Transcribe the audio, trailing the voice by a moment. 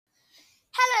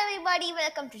everybody,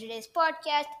 welcome to today's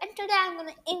podcast. And today I'm going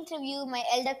to interview my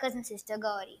elder cousin sister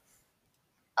Gowri.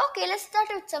 Okay, let's start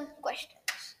with some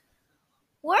questions.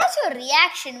 What was your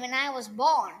reaction when I was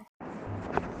born?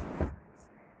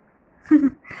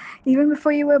 Even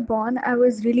before you were born, I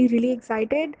was really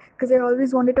excited because I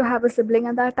always wanted to have a sibling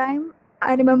at that time.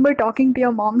 I remember talking to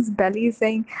your mom's belly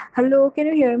saying, "Hello, can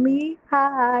you hear me?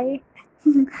 Hi."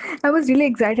 I was really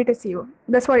excited to see you.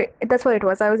 That's what it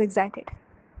was. I was excited.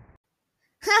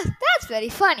 That's very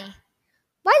funny.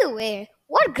 By the way,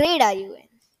 what grade are you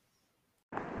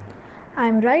in?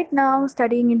 I'm right now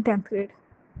studying in 10th grade.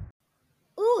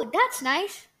 Ooh, that's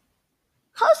nice.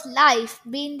 How's life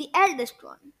being the eldest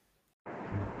one?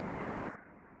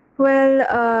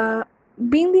 Well,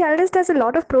 being the eldest has a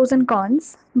lot of pros and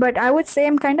cons, but I would say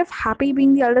I'm kind of happy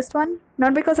being the eldest one.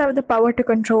 Not because I have the power to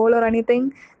control or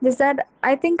anything, just that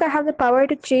I think I have the power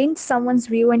to change someone's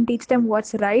view and teach them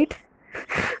what's right.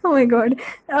 Oh my god.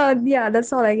 Yeah,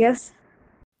 that's all, I guess.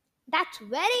 That's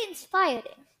very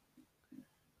inspiring.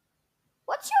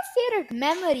 What's your favorite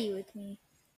memory with me?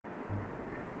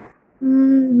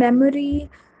 Memory.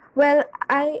 Well,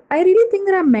 I really think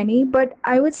there are many, but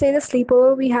I would say the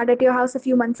sleepover we had at your house a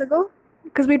few months ago,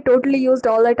 because we totally used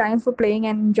all our time for playing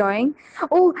and enjoying.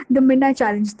 Oh, the midnight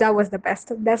challenge, that was the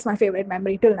best. That's my favorite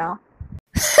memory till now.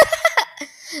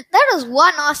 That was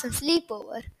one awesome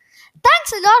sleepover.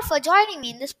 Thanks a lot for joining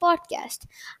me in this podcast.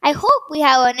 I hope we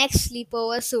have our next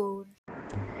sleepover soon.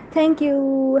 Thank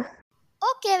you.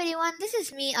 Okay, everyone, this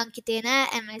is me, Ankitena,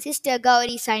 and my sister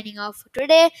Gauri signing off for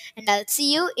today, and I'll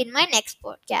see you in my next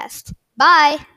podcast. Bye.